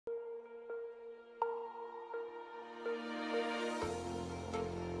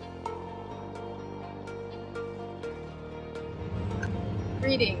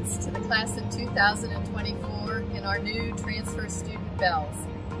Greetings to the class of 2024 and our new transfer student bells.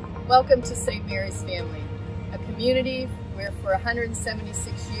 Welcome to St. Mary's Family, a community where for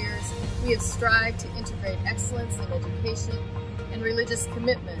 176 years we have strived to integrate excellence in education and religious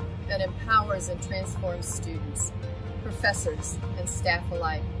commitment that empowers and transforms students, professors, and staff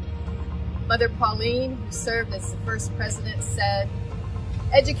alike. Mother Pauline, who served as the first president, said,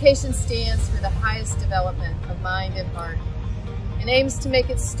 "Education stands for the highest development of mind and heart, and aims to make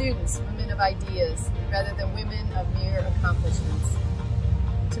its students women of ideas rather than women of mere accomplishments,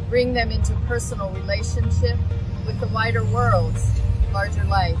 to bring them into personal relationship with the wider world's larger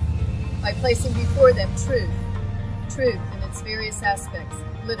life by placing before them truth in its various aspects,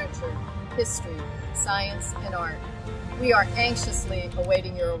 literature, history, science, and art. We are anxiously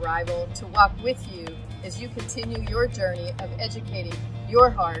awaiting your arrival to walk with you as you continue your journey of educating your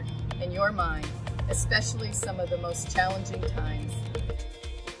heart and your mind, especially some of the most challenging times."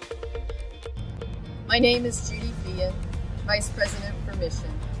 My name is Judy Fian, Vice President for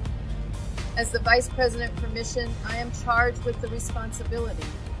Mission. As the Vice President for Mission, I am charged with the responsibility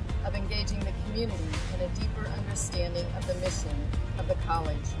of engaging the community in a deeper understanding of the mission of the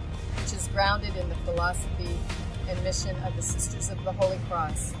college, which is grounded in the philosophy and mission of the Sisters of the Holy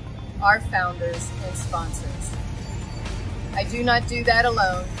Cross, our founders and sponsors. I do not do that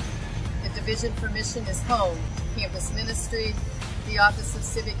alone. The Division for Mission is home to Campus Ministry, the Office of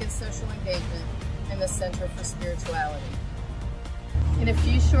Civic and Social Engagement, and the Center for Spirituality. In a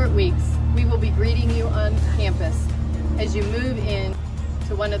few short weeks, we will be greeting you on campus as you move in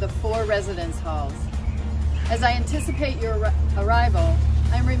to one of the 4 residence halls. As I anticipate your arrival,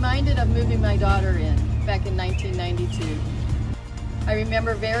 I'm reminded of moving my daughter in back in 1992. I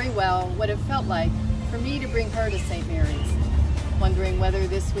remember very well what it felt like for me to bring her to St. Mary's, wondering whether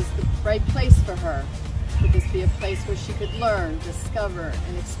this was the right place for her. Would this be a place where she could learn, discover,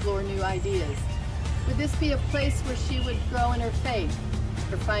 and explore new ideas? Would this be a place where she would grow in her faith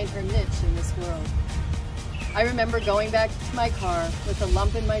or find her niche in this world? I remember going back to my car with a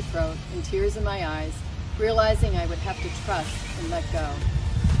lump in my throat and tears in my eyes, realizing I would have to trust and let go.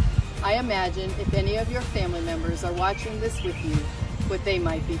 I imagine if any of your family members are watching this with you, what they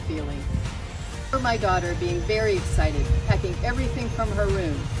might be feeling. For my daughter being very excited, packing everything from her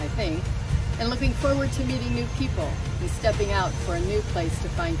room, I think, and looking forward to meeting new people and stepping out for a new place to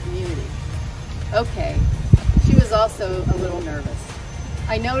find community. Okay, she was also a little nervous.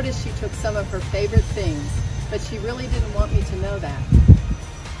 I noticed she took some of her favorite things, but she really didn't want me to know that.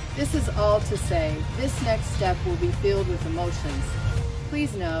 This is all to say, this next step will be filled with emotions.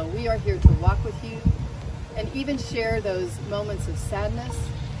 Please know we are here to walk with you and even share those moments of sadness,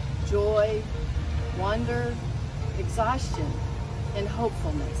 joy, wonder, exhaustion, and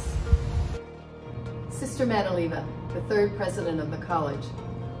hopefulness. Sister Madaleva, the 3rd president of the college,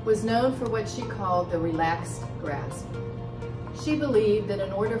 was known for what she called the relaxed grasp. She believed that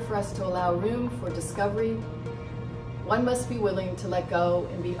in order for us to allow room for discovery, one must be willing to let go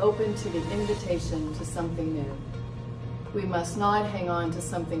and be open to the invitation to something new. We must not hang on to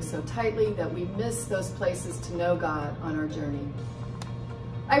something so tightly that we miss those places to know God on our journey.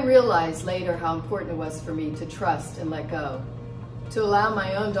 I realized later how important it was for me to trust and let go, to allow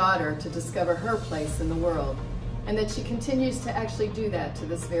my own daughter to discover her place in the world, and that she continues to actually do that to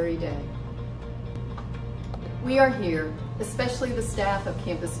this very day. We are here, especially the staff of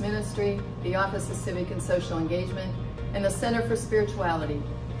Campus Ministry, the Office of Civic and Social Engagement, and the Center for Spirituality,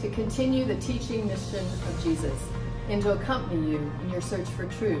 to continue the teaching mission of Jesus and to accompany you in your search for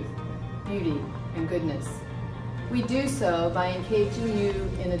truth, beauty, and goodness. We do so by engaging you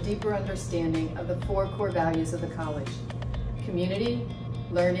in a deeper understanding of the 4 core values of the college: community,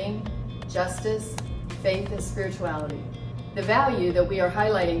 learning, justice, faith, and spirituality. The value that we are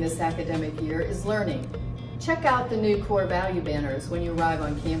highlighting this academic year is learning. Check out the new core value banners when you arrive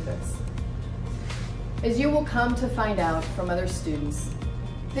on campus. As you will come to find out from other students,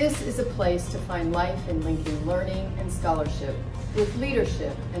 this is a place to find life in linking learning and scholarship with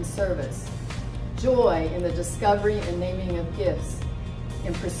leadership and service, joy in the discovery and naming of gifts,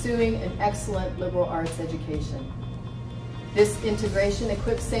 and pursuing an excellent liberal arts education. This integration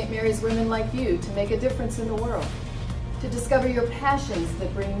equips St. Mary's women like you to make a difference in the world, to discover your passions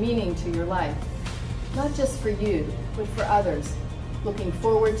that bring meaning to your life, not just for you, but for others, looking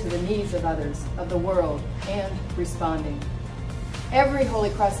forward to the needs of others, of the world, and responding. Every Holy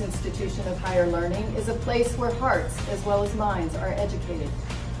Cross institution of higher learning is a place where hearts as well as minds are educated,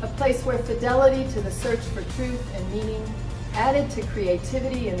 a place where fidelity to the search for truth and meaning, added to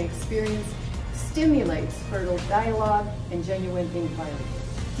creativity and experience, stimulates fertile dialogue and genuine inquiry,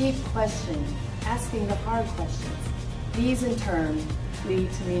 deep questioning, asking the hard questions. These in turn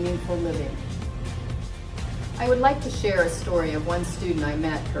lead to meaningful living. I would like to share a story of one student I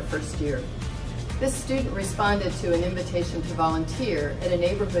met her first year. This student responded to an invitation to volunteer at a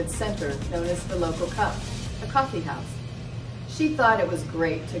neighborhood center known as the Local Cup, a coffee house. She thought it was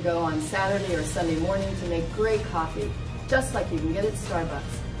great to go on Saturday or Sunday morning to make great coffee, just like you can get at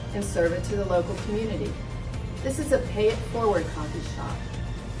Starbucks, and serve it to the local community. This is a pay-it-forward coffee shop,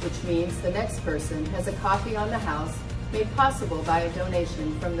 which means the next person has a coffee on the house made possible by a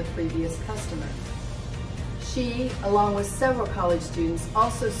donation from the previous customer. She, along with several college students,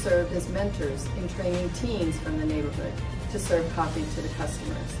 also served as mentors in training teens from the neighborhood to serve coffee to the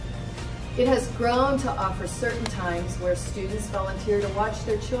customers. It has grown to offer certain times where students volunteer to watch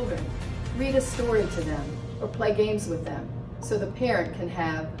their children, read a story to them, or play games with them, so the parent can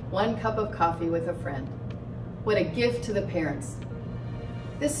have one cup of coffee with a friend. What a gift to the parents.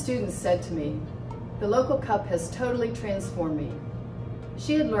 This student said to me, "The Local Cup has totally transformed me."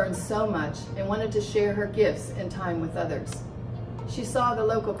 She had learned so much and wanted to share her gifts and time with others. She saw the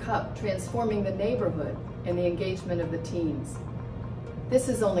Local Cup transforming the neighborhood and the engagement of the teens. This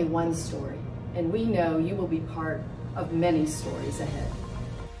is only one story, and we know you will be part of many stories ahead.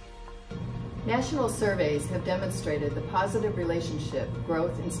 National surveys have demonstrated the positive relationship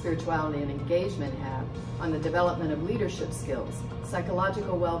growth in spirituality and engagement have on the development of leadership skills,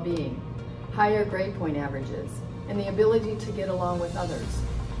 psychological well-being, higher grade point averages, and the ability to get along with others.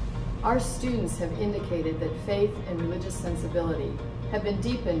 Our students have indicated that faith and religious sensibility have been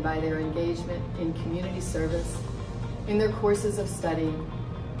deepened by their engagement in community service, in their courses of study,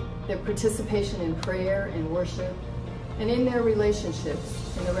 their participation in prayer and worship, and in their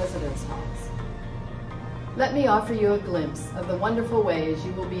relationships in the residence halls. Let me offer you a glimpse of the wonderful ways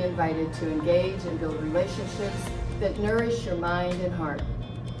you will be invited to engage and build relationships that nourish your mind and heart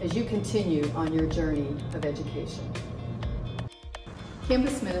as you continue on your journey of education.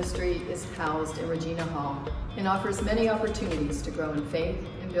 Campus Ministry is housed in Regina Hall and offers many opportunities to grow in faith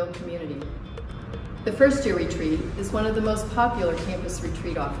and build community. The First Year Retreat is one of the most popular campus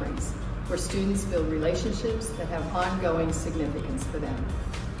retreat offerings, where students build relationships that have ongoing significance for them.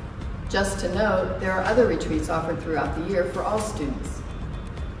 Just to note, there are other retreats offered throughout the year for all students.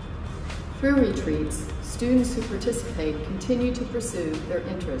 Through retreats, students who participate continue to pursue their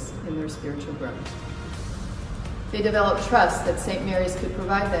interest in their spiritual growth. They develop trust that St. Mary's could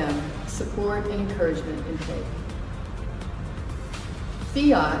provide them support and encouragement in faith.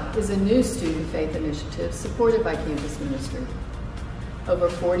 FIAT is a new student faith initiative supported by Campus Ministry. Over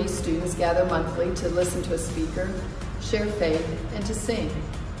 40 students gather monthly to listen to a speaker, share faith, and to sing.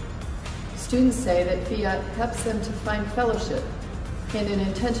 Students say that FIAT helps them to find fellowship and an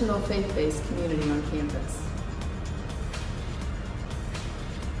intentional faith-based community on campus.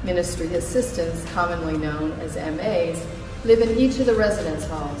 Ministry assistants, commonly known as MAs, live in each of the residence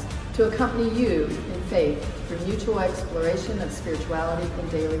halls to accompany you in faith through mutual exploration of spirituality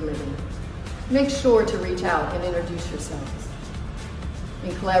and daily living. Make sure to reach out and introduce yourselves.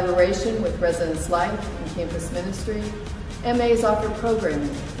 In collaboration with Residence Life and Campus Ministry, MAs offer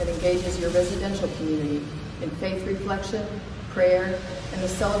programming that engages your residential community in faith reflection, prayer, and the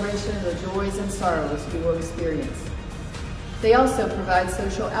celebration of the joys and sorrows you will experience. They also provide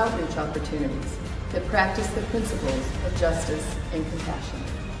social outreach opportunities that practice the principles of justice and compassion.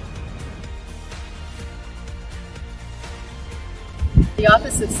 The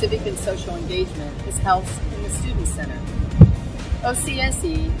Office of Civic and Social Engagement is housed in the Student Center.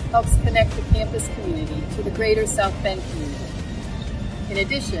 OCSE helps connect the campus community to the greater South Bend community. In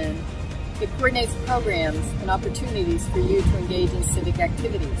addition, it coordinates programs and opportunities for you to engage in civic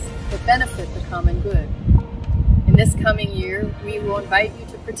activities that benefit the common good. In this coming year, we will invite you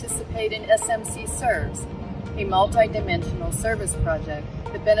to participate in SMC Serves, a multi-dimensional service project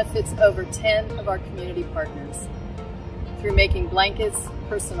that benefits over 10 of our community partners. Through making blankets,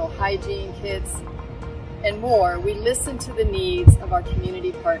 personal hygiene kits, and more, we listen to the needs of our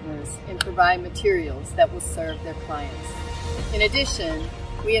community partners and provide materials that will serve their clients. In addition,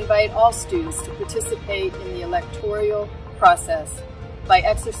 we invite all students to participate in the electoral process by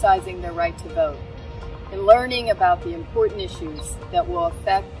exercising their right to vote and learning about the important issues that will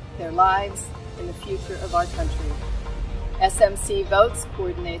affect their lives and the future of our country. SMC Votes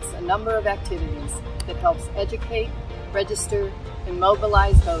coordinates a number of activities that helps educate, register, and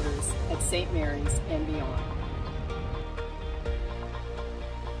mobilize voters at St. Mary's and beyond.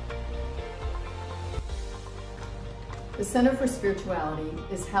 The Center for Spirituality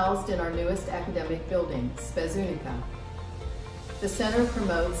is housed in our newest academic building, Spes Unica. The center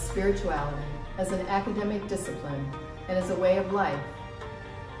promotes spirituality as an academic discipline and as a way of life,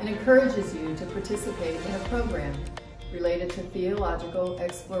 and encourages you to participate in a program related to theological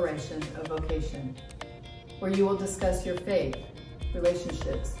exploration of vocation, where you will discuss your faith,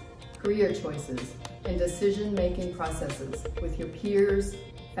 relationships, career choices, and decision-making processes with your peers,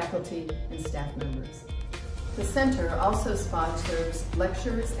 faculty, and staff members. The Center also sponsors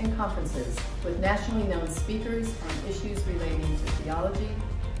lectures and conferences with nationally known speakers on issues relating to theology,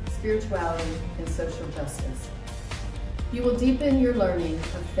 spirituality, and social justice. You will deepen your learning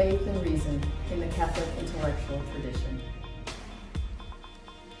of faith and reason in the Catholic intellectual tradition.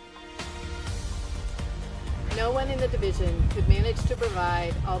 No one in the division could manage to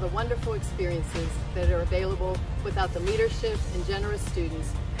provide all the wonderful experiences that are available without the leadership and generous students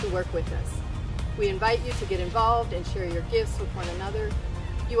who work with us. We invite you to get involved and share your gifts with one another.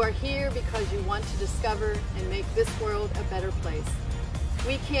 You are here because you want to discover and make this world a better place.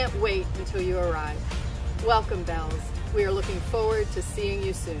 We can't wait until you arrive. Welcome, Bells. We are looking forward to seeing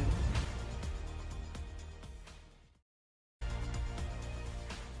you soon.